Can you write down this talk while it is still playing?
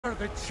are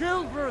the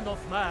children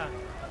of man,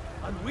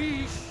 and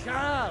we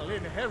shall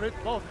inherit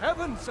both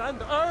heavens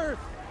and earth.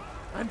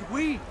 And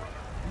we,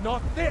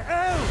 not the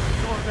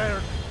elves or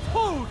their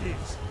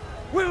toadies,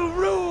 will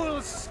rule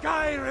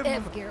Skyrim.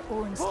 Evgir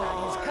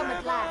Ornstad has come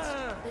at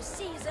last. The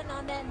season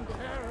unending.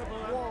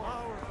 Terrible and War.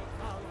 powerful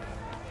powers.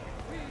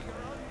 We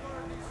are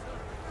unworthy servants.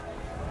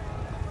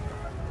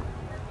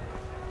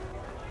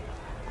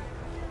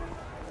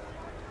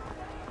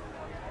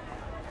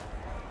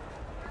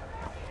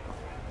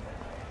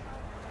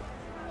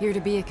 Here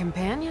to be a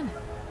companion?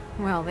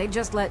 Well, they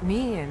just let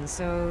me in,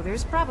 so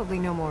there's probably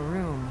no more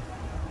room.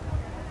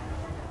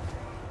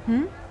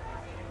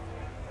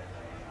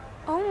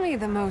 Only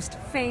the most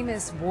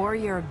famous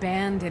warrior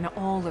band in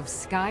all of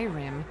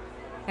Skyrim.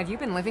 Have you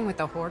been living with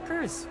the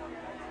Horkers?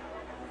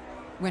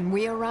 When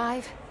we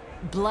arrive,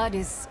 blood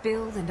is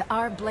spilled and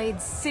our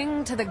blades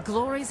sing to the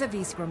glories of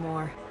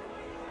Ysgramor.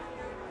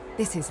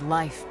 This is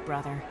life,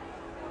 brother.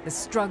 The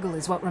struggle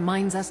is what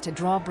reminds us to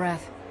draw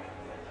breath.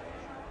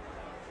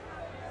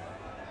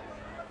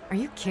 Are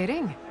you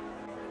kidding?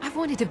 I've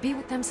wanted to be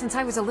with them since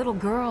I was a little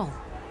girl.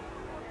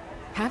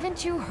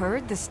 Haven't you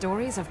heard the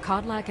stories of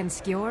Kodlak and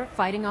Skjor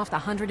fighting off the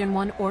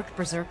 101 orc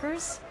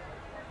berserkers?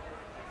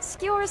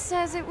 Skjor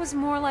says it was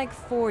more like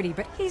 40,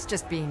 but he's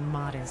just being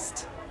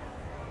modest.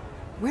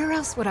 Where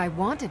else would I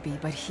want to be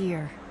but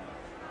here?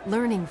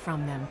 Learning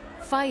from them,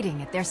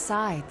 fighting at their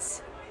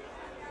sides.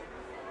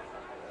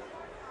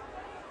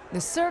 The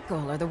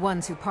Circle are the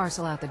ones who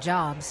parcel out the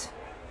jobs.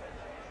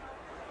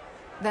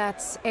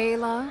 That's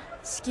Ayla,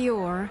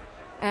 Skjor,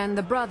 and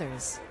the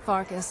brothers,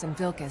 Farkas and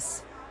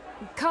Vilkas.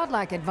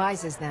 Kodlak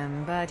advises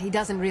them, but he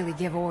doesn't really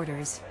give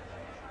orders.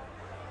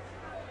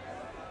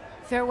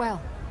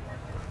 Farewell.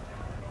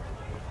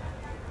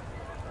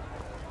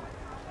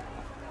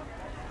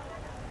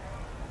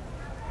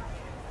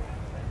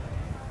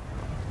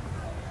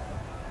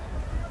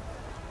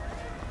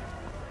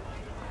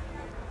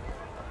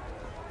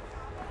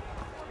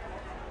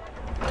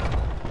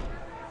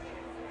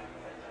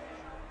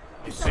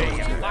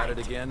 At it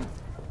again.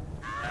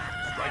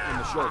 Strike in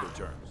the shoulder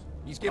terms.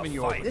 He's giving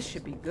you orders. This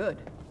should be good.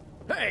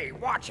 Hey,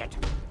 watch it!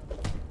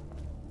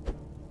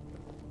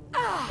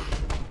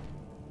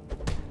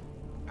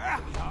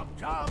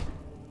 Chop!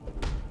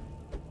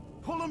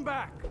 Pull him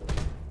back!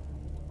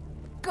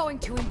 Going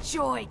to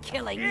enjoy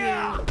killing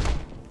you.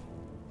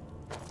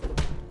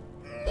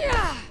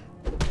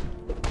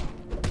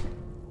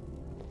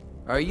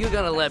 Are you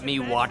gonna let me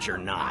watch or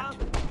not?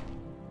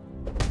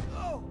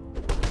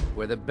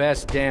 We're the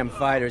best damn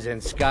fighters in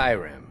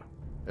Skyrim.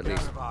 At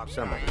least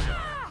some of us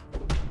are.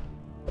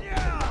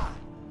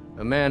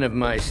 A man of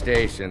my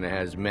station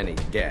has many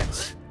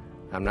debts.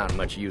 I'm not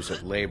much use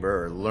at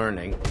labor or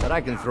learning, but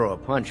I can throw a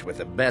punch with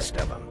the best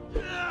of them.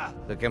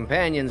 The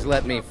companions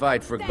let me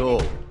fight for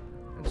gold,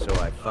 and so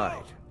I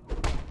fight.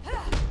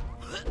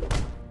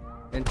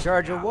 In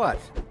charge of what?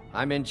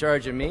 I'm in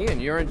charge of me, and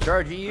you're in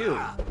charge of you.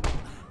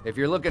 If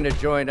you're looking to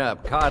join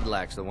up,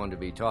 Kodlak's the one to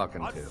be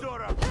talking to.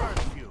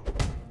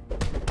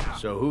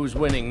 So who's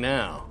winning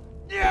now?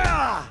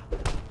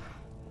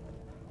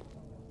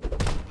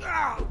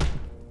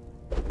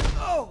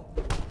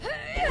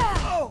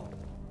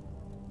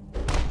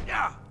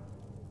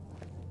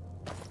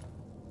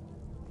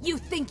 You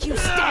think you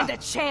stand a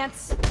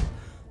chance?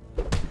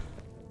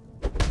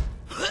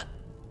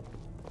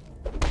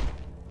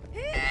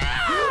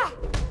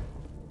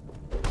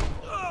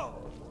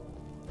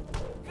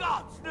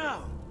 Gods,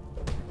 no!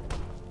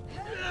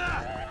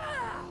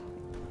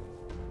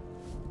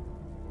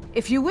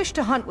 If you wish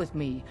to hunt with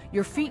me,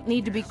 your feet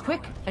need to be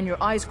quick and your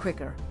eyes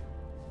quicker.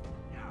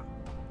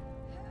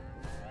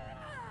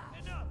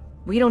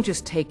 We don't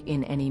just take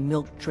in any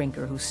milk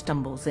drinker who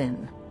stumbles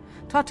in.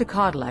 Talk to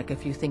Kodlak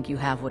if you think you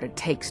have what it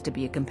takes to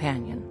be a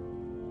companion.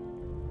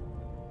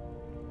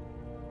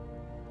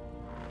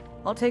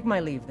 I'll take my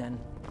leave then.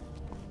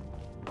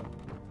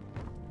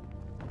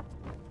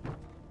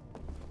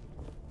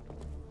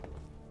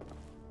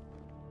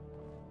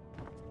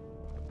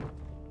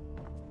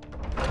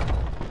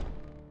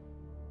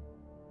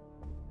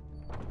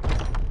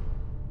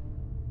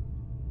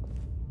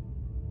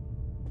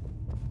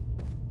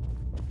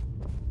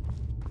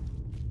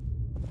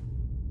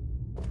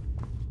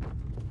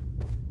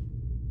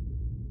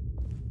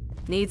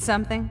 Need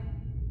something?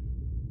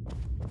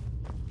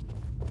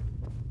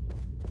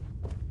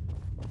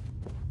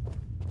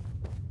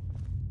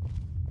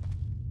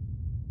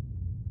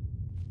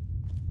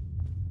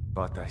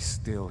 But I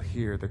still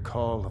hear the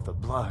call of the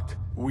blood.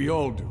 We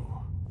all do.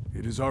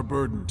 It is our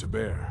burden to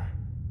bear.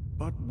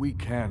 But we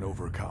can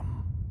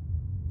overcome.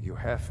 You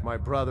have my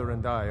brother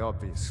and I,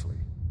 obviously.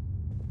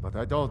 But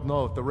I don't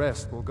know if the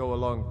rest will go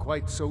along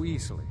quite so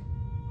easily.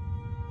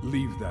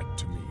 Leave that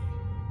to me.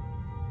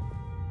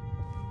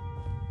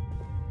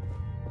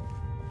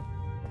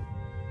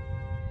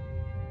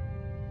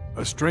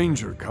 A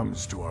stranger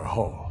comes to our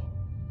hall.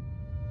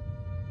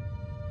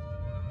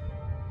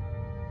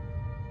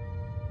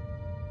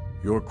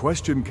 Your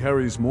question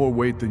carries more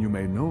weight than you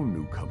may know,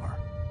 newcomer.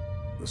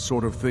 The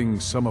sort of thing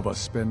some of us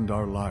spend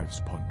our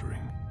lives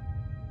pondering.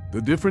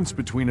 The difference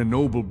between a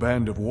noble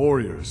band of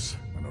warriors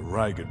and a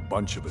ragged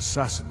bunch of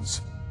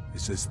assassins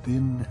is as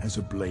thin as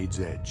a blade's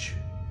edge.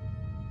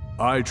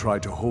 I try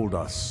to hold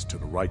us to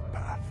the right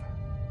path.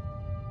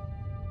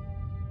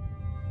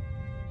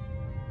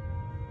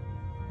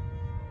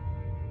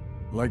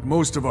 Like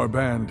most of our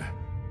band,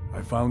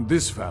 I found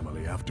this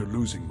family after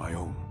losing my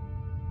own.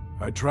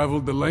 I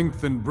traveled the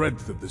length and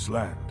breadth of this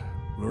land,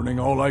 learning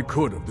all I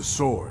could of the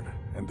sword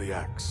and the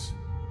axe.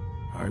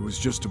 I was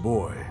just a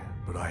boy,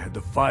 but I had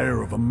the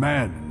fire of a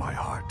man in my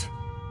heart.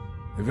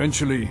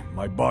 Eventually,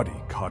 my body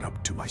caught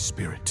up to my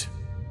spirit.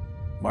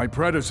 My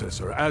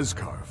predecessor,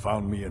 Askar,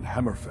 found me in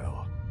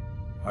Hammerfell.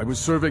 I was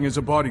serving as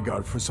a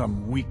bodyguard for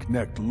some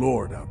weak-necked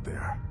lord out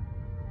there.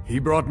 He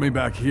brought me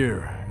back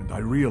here, and I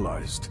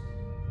realized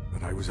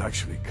that I was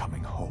actually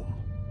coming home.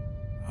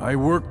 I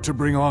worked to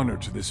bring honor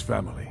to this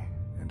family,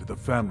 and to the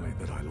family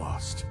that I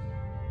lost.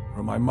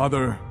 For my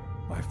mother,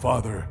 my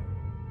father,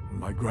 and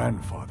my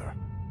grandfather.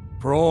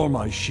 For all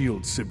my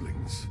shield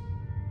siblings.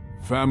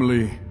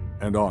 Family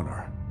and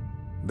honor.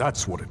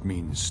 That's what it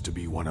means to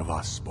be one of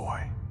us,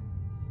 boy.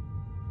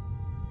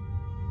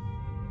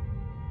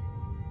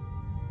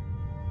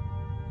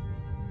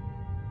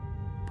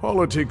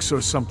 Politics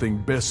are something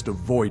best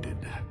avoided.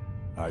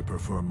 I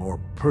prefer more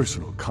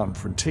personal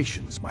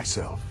confrontations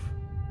myself.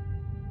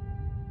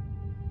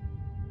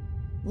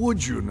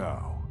 Would you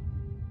now?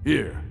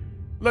 Here,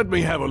 let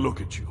me have a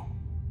look at you.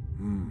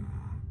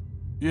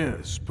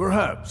 Yes,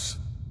 perhaps.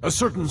 A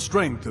certain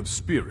strength of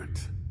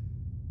spirit.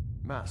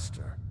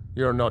 Master,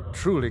 you're not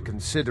truly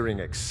considering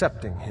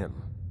accepting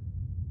him.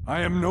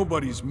 I am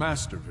nobody's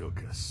master,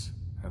 Vilkas.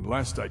 And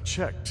last I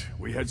checked,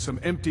 we had some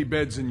empty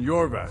beds in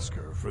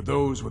Jorrvaskr for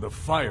those with a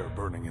fire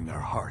burning in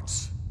their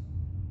hearts.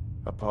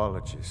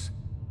 Apologies.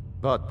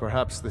 But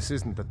perhaps this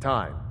isn't the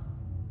time.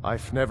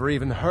 I've never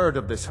even heard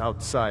of this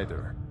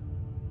outsider.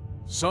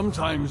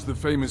 Sometimes the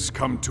famous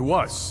come to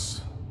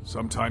us.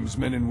 Sometimes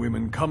men and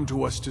women come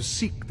to us to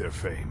seek their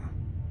fame.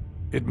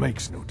 It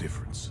makes no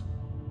difference.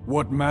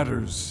 What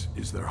matters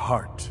is their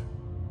heart.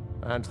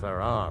 And their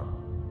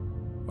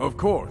arm. Of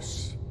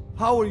course.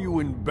 How are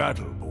you in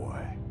battle,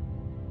 boy?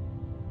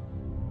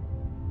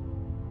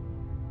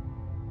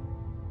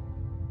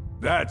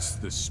 That's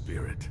the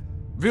spirit.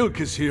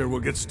 Vilkas here will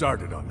get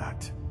started on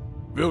that.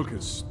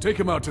 Vilkas, take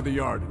him out to the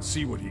yard and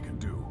see what he can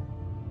do.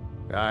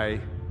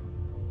 Aye.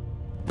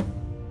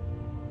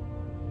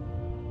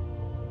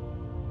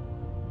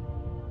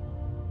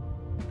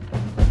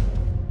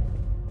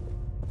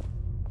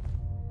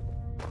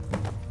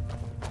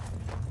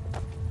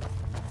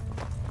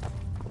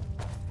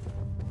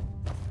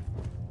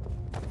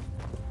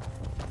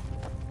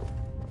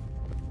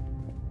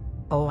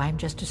 Oh, I'm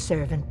just a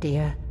servant,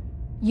 dear.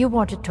 You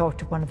want to talk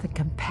to one of the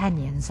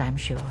companions, I'm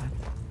sure.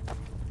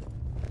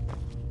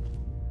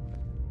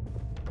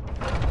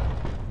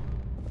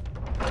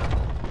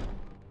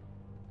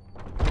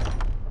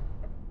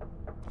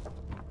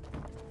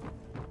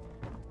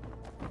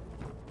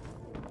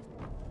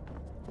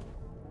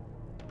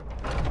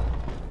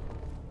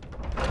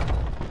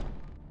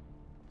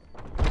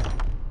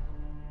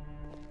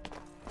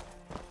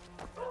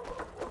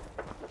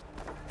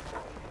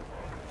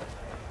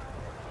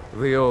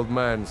 The old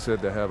man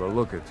said to have a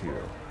look at you.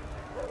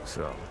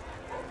 So,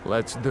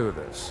 let's do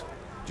this.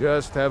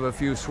 Just have a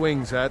few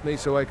swings at me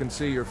so I can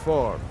see your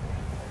form.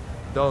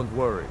 Don't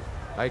worry,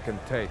 I can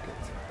take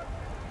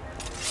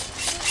it.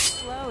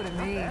 Slow to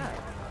me.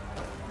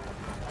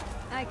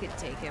 I could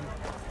take him.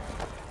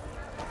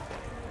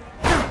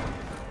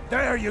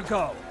 There you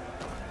go!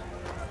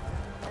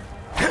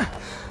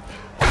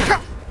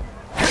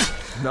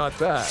 Not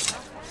bad.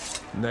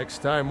 Next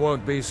time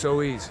won't be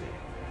so easy.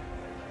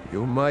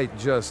 You might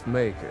just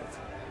make it.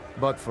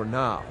 But for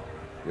now,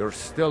 you're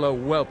still a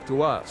whelp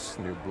to us,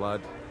 new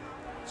blood.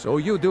 So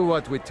you do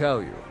what we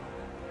tell you.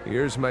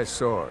 Here's my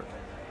sword.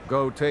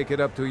 Go take it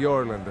up to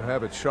Yorland to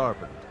have it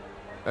sharpened.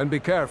 And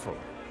be careful.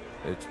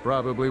 It's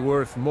probably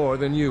worth more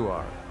than you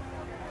are.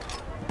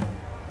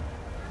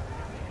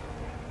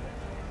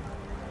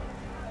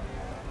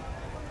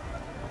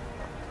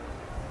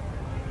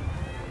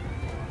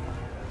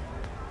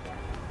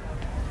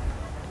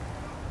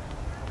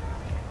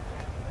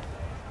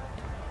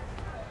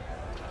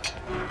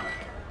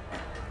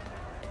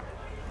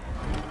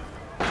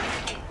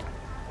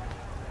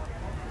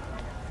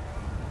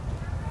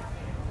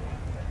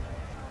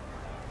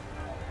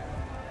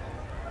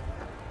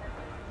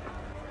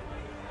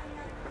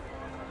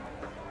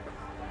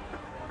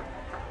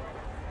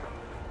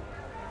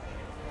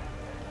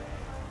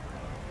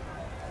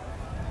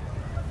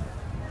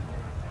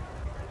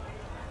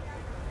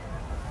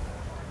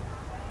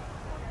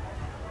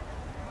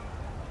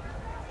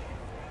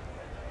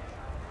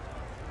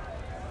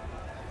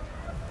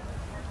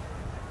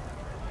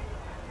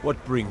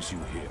 What brings you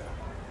here?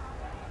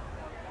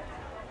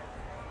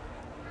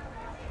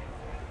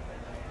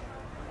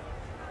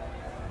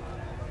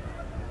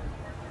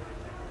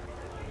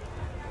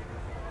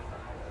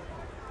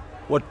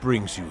 What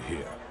brings you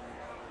here?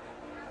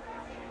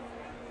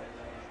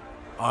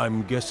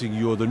 I'm guessing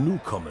you're the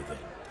newcomer then.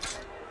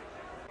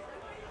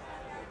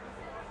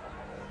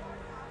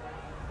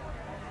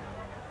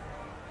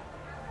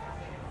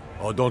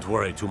 Oh, don't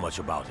worry too much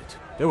about it.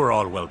 They were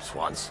all whelps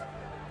once.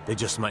 They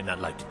just might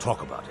not like to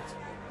talk about it.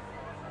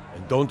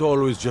 And don't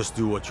always just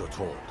do what you're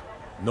told.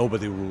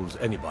 Nobody rules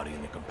anybody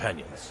in the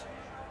Companions.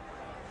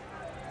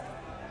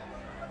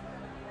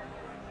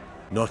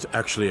 Not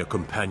actually a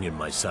companion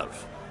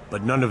myself,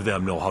 but none of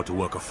them know how to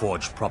work a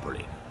forge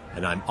properly,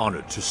 and I'm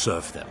honored to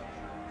serve them.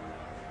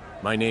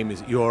 My name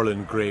is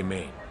Jorrvaskr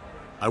Greymane.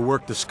 I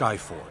work the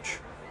Skyforge.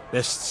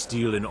 Best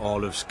steel in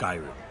all of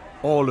Skyrim.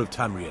 All of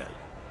Tamriel.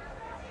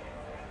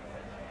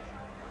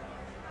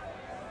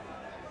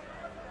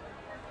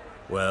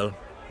 Well,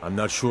 I'm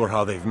not sure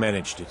how they've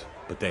managed it,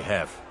 but they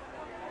have.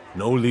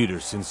 No leader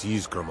since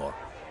Ysgramor.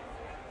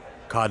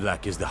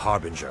 Kodlak is the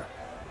Harbinger,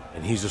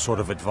 and he's a sort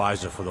of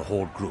advisor for the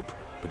whole group,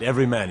 but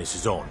every man is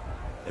his own.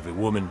 Every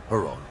woman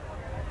her own.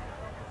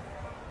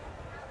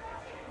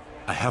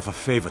 I have a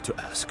favor to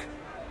ask.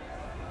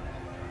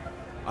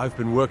 I've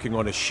been working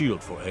on a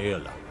shield for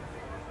Aela.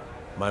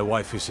 My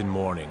wife is in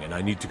mourning, and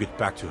I need to get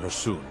back to her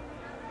soon.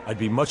 I'd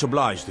be much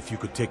obliged if you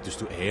could take this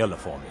to Aela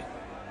for me.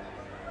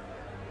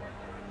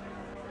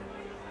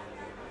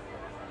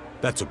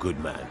 That's a good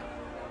man.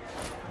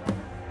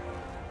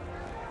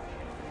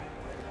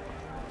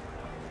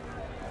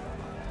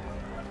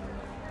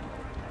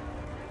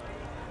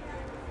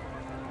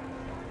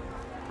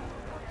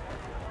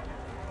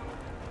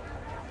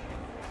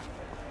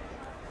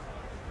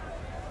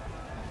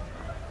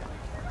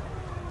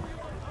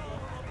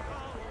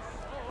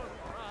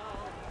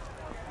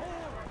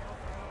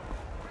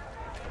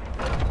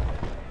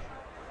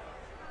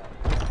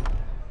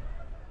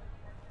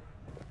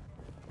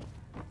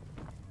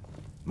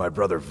 My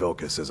brother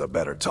Vilkas is a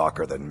better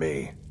talker than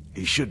me.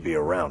 He should be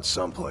around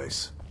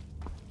someplace.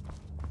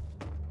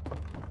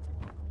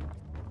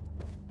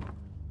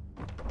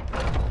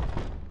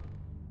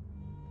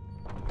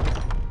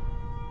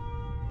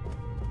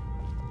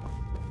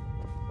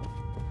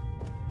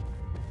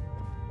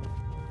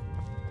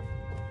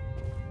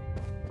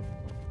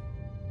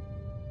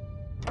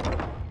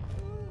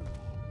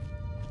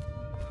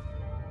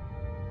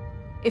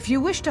 If you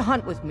wish to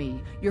hunt with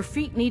me, your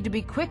feet need to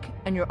be quick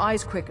and your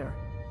eyes quicker.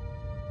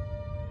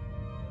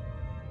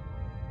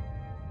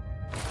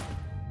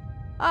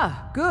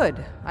 Ah,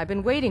 good. I've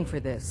been waiting for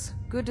this.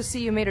 Good to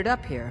see you made it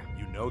up here.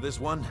 You know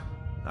this one?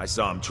 I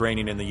saw him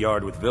training in the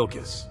yard with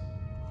Vilkas.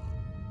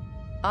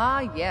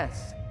 Ah,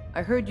 yes.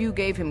 I heard you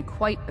gave him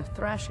quite a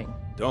thrashing.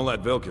 Don't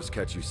let Vilkas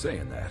catch you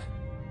saying that.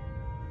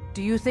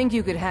 Do you think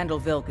you could handle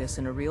Vilkas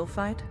in a real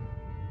fight?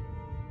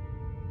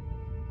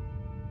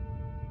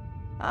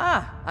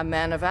 Ah, a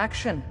man of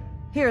action.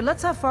 Here,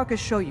 let's have Farkas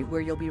show you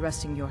where you'll be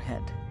resting your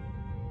head.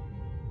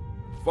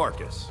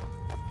 Farkas.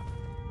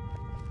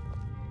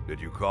 Did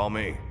you call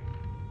me?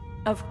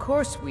 Of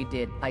course we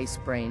did,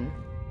 Icebrain.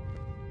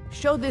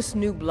 Show this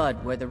new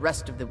blood where the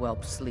rest of the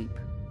whelps sleep.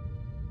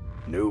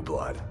 New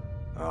blood?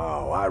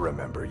 Oh, I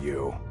remember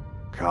you.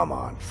 Come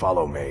on,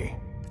 follow me.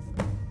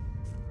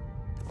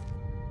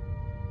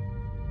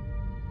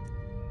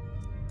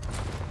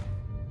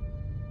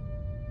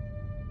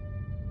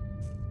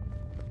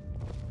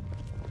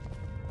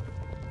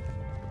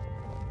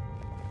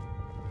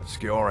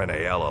 Skjor and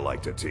Aela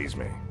like to tease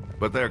me,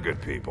 but they're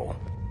good people.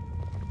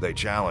 They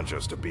challenge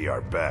us to be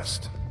our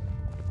best.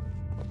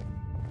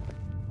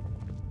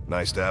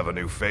 Nice to have a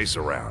new face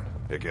around.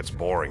 It gets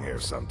boring here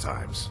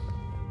sometimes.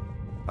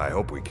 I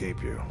hope we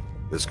keep you.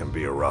 This can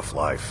be a rough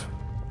life.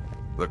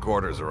 The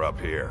quarters are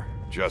up here.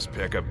 Just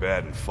pick a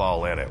bed and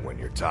fall in it when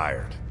you're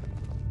tired.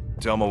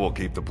 Telma will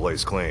keep the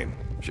place clean.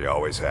 She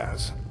always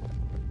has.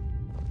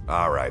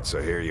 Alright,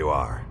 so here you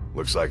are.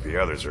 Looks like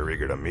the others are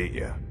eager to meet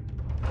you.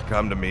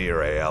 Come to me or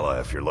Aela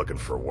if you're looking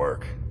for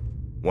work.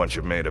 Once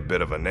you've made a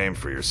bit of a name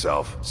for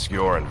yourself,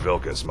 Skjor and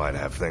Vilkas might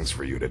have things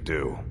for you to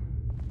do.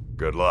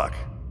 Good luck.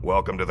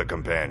 Welcome to the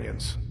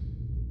Companions.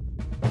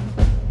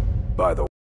 By the way,